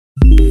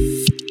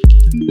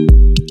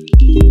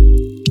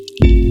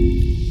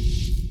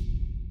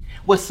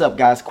What's up,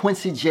 guys?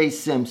 Quincy J.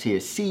 Sims here,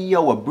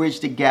 CEO of Bridge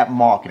the Gap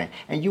Marketing,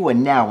 and you are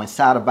now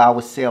inside of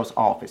our sales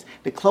office,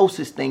 the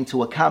closest thing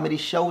to a comedy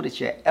show that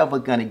you're ever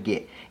gonna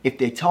get. If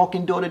they're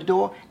talking door to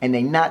door and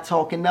they're not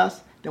talking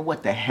us, then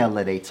what the hell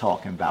are they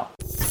talking about?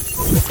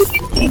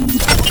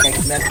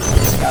 Next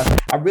message,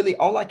 guys.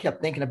 All I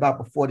kept thinking about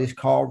before this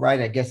call,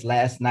 right? I guess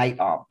last night,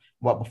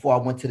 before I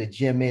went to the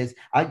gym is,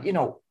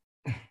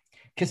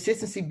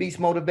 consistency beats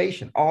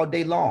motivation all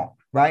day long,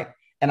 right?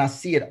 And I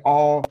see it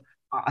all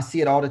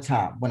the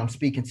time when I'm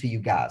speaking to you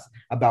guys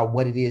about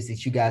what it is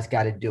that you guys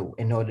got to do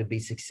in order to be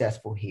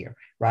successful here,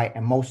 right?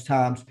 And most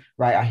times,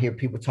 right, I hear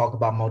people talk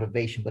about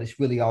motivation, but it's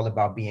really all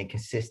about being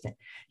consistent.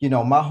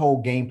 My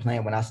whole game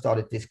plan when I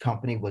started this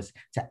company was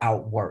to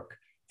outwork,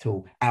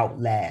 to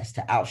outlast,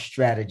 to out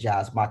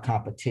strategize my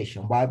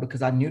competition. Why?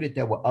 Because I knew that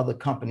there were other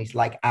companies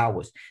like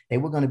ours. They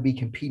were going to be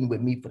competing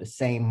with me for the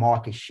same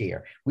market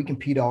share. We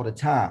compete all the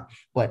time.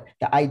 But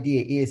the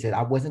idea is that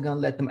I wasn't going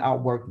to let them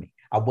outwork me.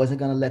 I wasn't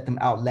going to let them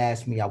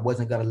outlast me. I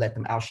wasn't going to let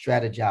them out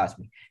strategize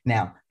me.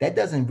 Now, that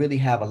doesn't really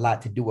have a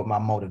lot to do with my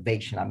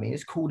motivation. I mean,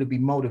 it's cool to be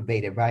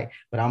motivated, right?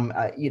 But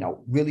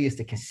really it's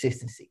the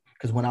consistency.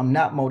 Because when I'm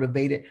not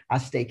motivated, I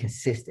stay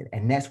consistent.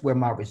 And that's where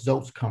my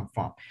results come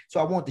from. So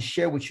I want to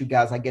share with you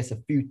guys, I guess,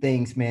 a few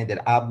things, man,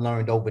 that I've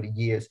learned over the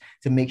years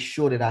to make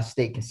sure that I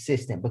stay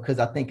consistent, because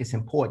I think it's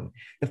important.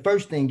 The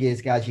first thing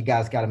is, guys, you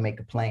guys got to make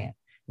a plan.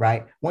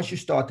 Right? Once you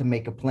start to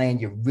make a plan,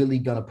 you're really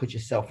going to put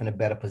yourself in a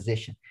better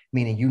position,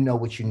 meaning you know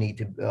what you need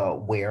to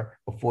wear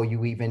before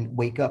you even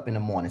wake up in the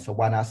morning. So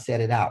why not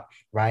set it out,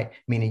 right?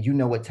 Meaning you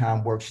know what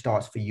time work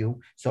starts for you.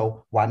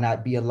 So why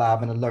not be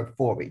alive and alert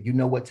for it? You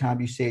know what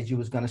time you said you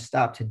was going to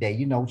stop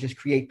today. Just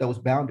create those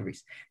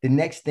boundaries. The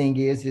next thing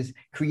is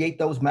create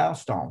those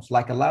milestones.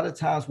 Like a lot of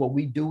times what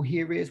we do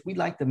here is we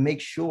like to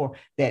make sure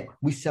that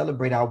we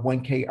celebrate our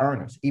 1K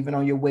earners, even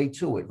on your way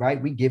to it,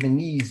 right? We giving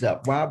these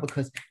up. Why?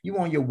 Because you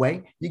on your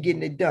way. You're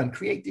getting it done.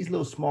 Create these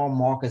little small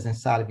markers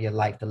inside of your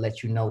life to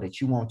let you know that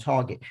you on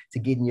target to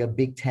getting your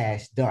big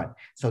task done.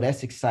 So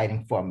that's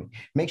exciting for me.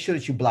 Make sure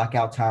that you block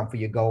out time for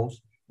your goals,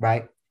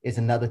 right? Is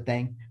another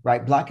thing,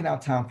 right? Blocking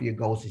out time for your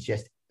goals is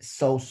just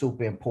so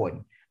super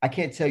important. I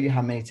can't tell you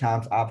how many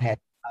times I've had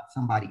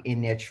somebody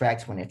in their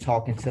tracks when they're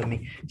talking to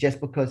me, just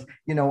because,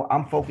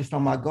 I'm focused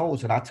on my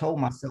goals. And I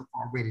told myself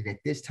already that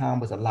this time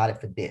was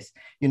allotted for this.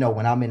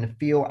 When I'm in the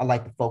field, I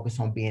like to focus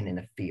on being in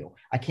the field.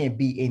 I can't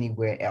be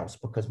anywhere else,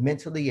 because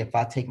mentally, if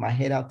I take my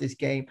head out this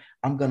game,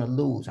 I'm going to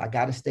lose. I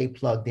got to stay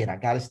plugged in. I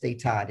got to stay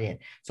tied in.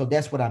 So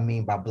that's what I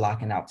mean by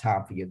blocking out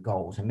time for your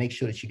goals, and make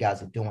sure that you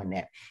guys are doing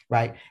that.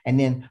 Right. And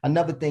then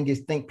another thing is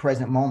think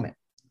present moment,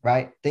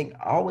 right?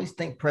 Always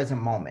think present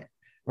moment.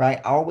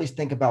 Right. I always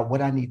think about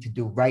what I need to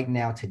do right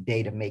now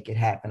today to make it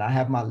happen. I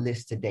have my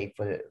list today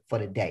for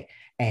the day.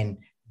 And,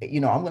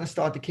 I'm going to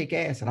start to kick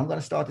ass, and I'm going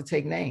to start to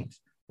take names.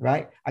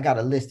 Right. I got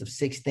a list of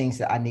 6 things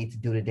that I need to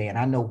do today. And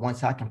I know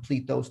once I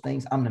complete those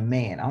things, I'm the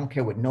man. I don't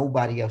care what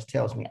nobody else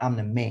tells me. I'm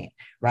the man.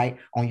 Right.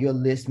 On your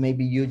list,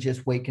 maybe you're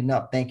just waking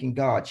up, thanking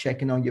God,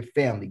 checking on your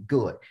family.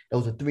 Good.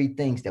 Those are 3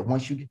 things that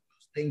once you get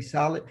things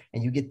solid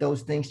and you get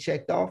those things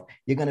checked off,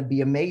 you're going to be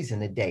amazing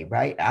today,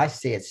 right? I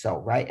said so,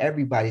 right?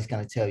 Everybody's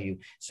going to tell you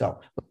so.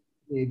 But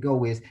where you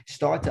go is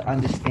start to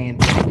understand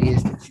what it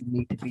is that you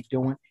need to be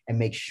doing, and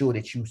make sure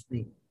that you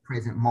think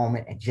present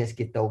moment and just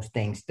get those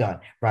things done,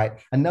 right?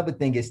 Another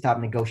thing is stop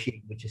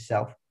negotiating with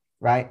yourself.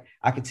 Right.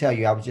 I can tell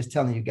you, I was just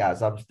telling you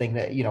guys, I was thinking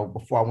that,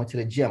 before I went to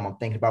the gym, I'm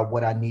thinking about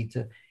what I need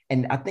to.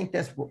 And I think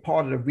that's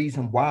part of the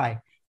reason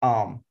why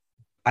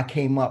I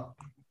came up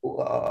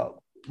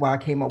why I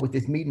came up with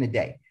this meeting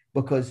today.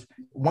 Because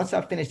once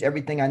I finished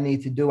everything I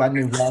need to do, I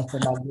knew last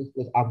time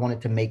I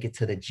wanted to make it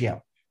to the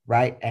gym,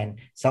 right? And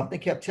something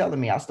kept telling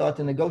me, I started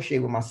to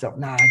negotiate with myself.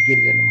 Nah, I get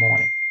it in the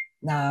morning.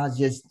 Nah,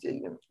 just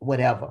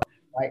whatever,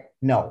 right?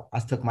 No, I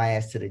took my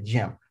ass to the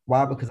gym.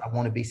 Why? Because I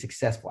want to be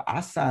successful.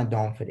 I signed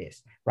on for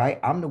this, right?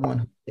 I'm the one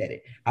who said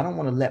it. I don't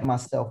want to let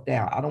myself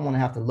down. I don't want to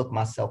have to look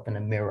myself in the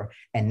mirror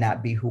and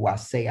not be who I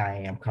say I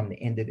am come the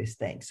end of this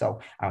thing. So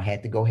I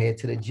had to go ahead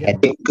to the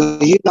gym.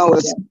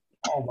 Because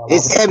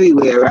it's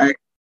everywhere, right?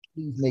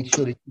 Please make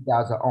sure that you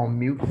guys are on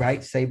mute,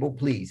 right? Sable,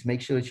 please make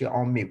sure that you're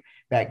on mute.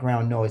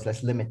 Background noise,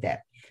 let's limit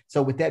that.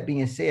 So with that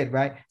being said,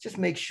 right, just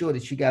make sure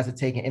that you guys are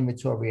taking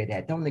inventory of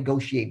that. Don't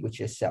negotiate with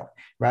yourself,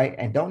 right?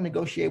 And don't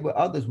negotiate with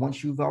others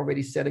once you've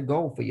already set a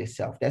goal for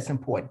yourself. That's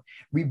important.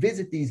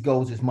 Revisit these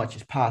goals as much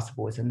as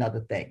possible is another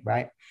thing,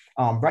 right?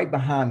 Right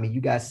behind me,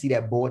 you guys see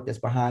that board that's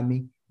behind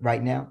me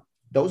right now?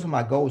 Those are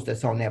my goals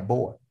that's on that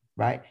board,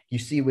 right? You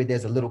see where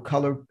there's a little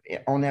color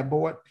on that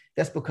board?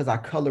 That's because I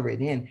color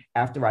it in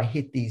after I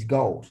hit these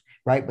goals,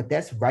 right? But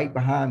that's right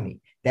behind me.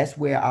 That's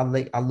where I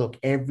look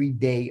every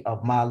day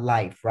of my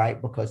life,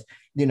 right? Because,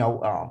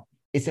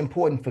 it's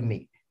important for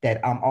me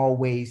that I'm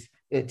always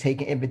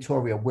taking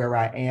inventory of where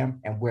I am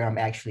and where I'm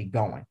actually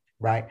going,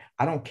 right?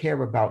 I don't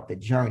care about the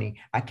journey.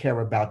 I care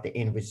about the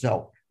end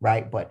result,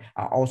 right? But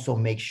I also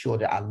make sure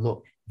that I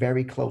look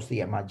very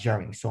closely at my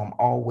journey. So I'm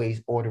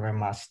always ordering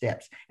my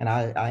steps. And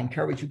I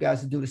encourage you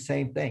guys to do the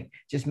same thing.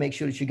 Just make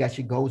sure that you got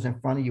your goals in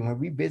front of you and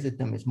revisit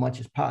them as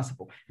much as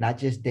possible, not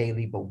just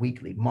daily, but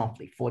weekly,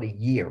 monthly, for the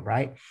year,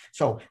 right?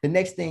 So the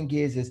next thing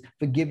is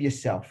forgive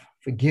yourself.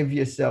 Forgive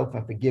yourself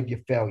and forgive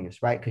your failures,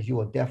 right? Because you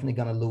are definitely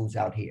going to lose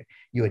out here.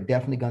 You are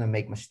definitely going to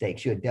make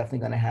mistakes. You're definitely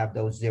going to have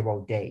those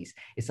 0 days.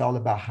 It's all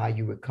about how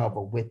you recover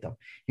with them.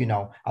 You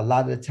know, a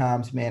lot of the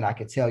times, man, I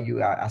can tell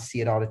you, I see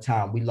it all the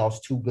time. We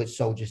lost 2 good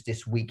soldiers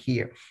this week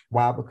here.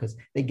 Why? Because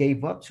they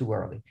gave up too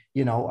early,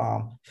 you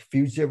know,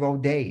 few 0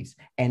 days.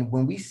 And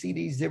when we see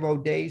these 0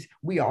 days,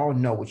 we all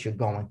know what you're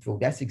going through.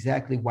 That's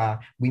exactly why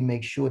we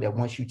make sure that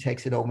once you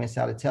text it over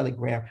inside a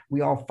Telegram,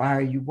 we all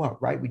fire you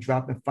up, right? We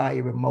dropping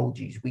fire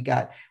emojis. We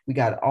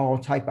got all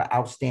type of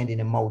outstanding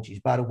emojis.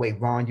 By the way,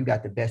 Ron, you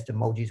got the best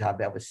emojis I've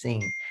ever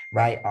seen,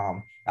 right?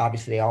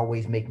 Obviously, they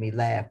always make me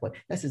laugh, but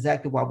that's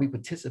exactly why we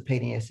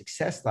participate in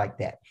success like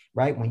that,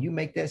 right? When you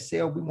make that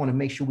sale, we want to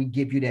make sure we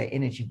give you that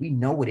energy. We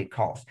know what it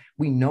costs.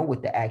 We know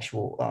what the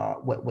actual,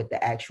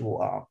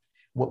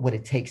 what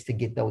it takes to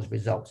get those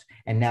results.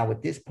 And now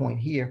at this point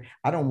here,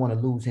 I don't want to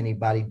lose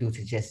anybody due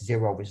to just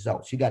 0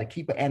 results. You got to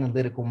keep an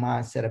analytical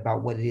mindset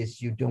about what it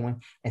is you're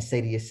doing and say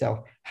to yourself,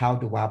 how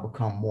do I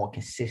become more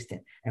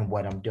consistent in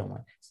what I'm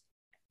doing?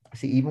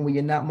 See, even when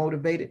you're not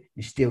motivated,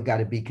 you still got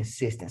to be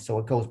consistent. So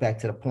it goes back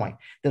to the point.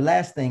 The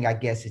last thing, I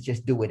guess, is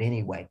just do it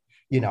anyway.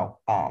 You know,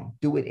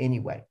 do it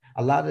anyway.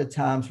 A lot of the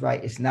times,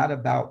 right, it's not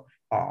about,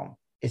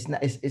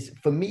 it's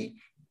for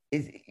me,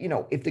 is, you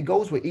know, if the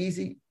goals were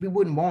easy, we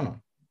wouldn't want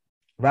them,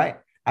 right?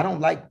 I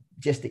don't like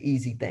just the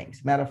easy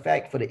things. Matter of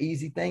fact, for the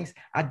easy things,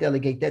 I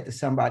delegate that to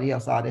somebody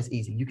else. Oh, that's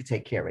easy. You can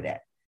take care of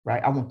that,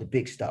 right? I want the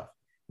big stuff,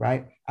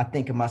 right? I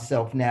think of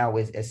myself now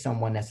as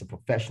someone that's a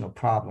professional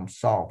problem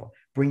solver.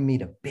 Bring me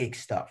the big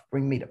stuff.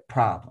 Bring me the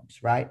problems,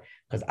 right?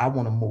 Because I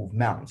want to move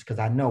mountains. Because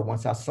I know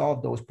once I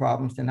solve those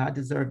problems, then I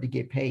deserve to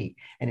get paid.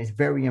 And it's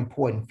very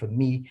important for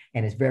me.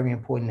 And it's very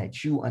important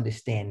that you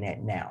understand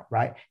that now,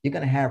 right? You're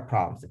going to have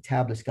problems. The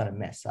tablet's going to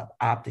mess up.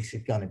 Optics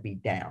is going to be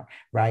down,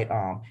 right?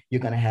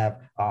 You're going to have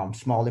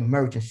small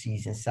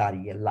emergencies inside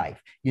of your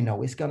life. You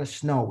know, it's going to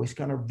snow. It's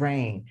going to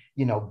rain.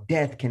 You know,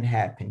 death can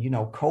happen. You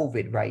know,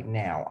 COVID right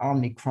now,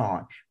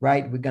 Omicron,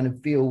 right?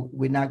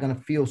 We're not going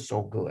to feel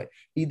so good.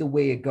 Either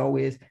way it go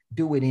is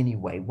do it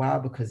anyway. Why?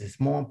 Because it's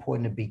more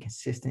important to be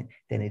consistent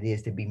than it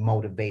is to be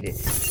motivated.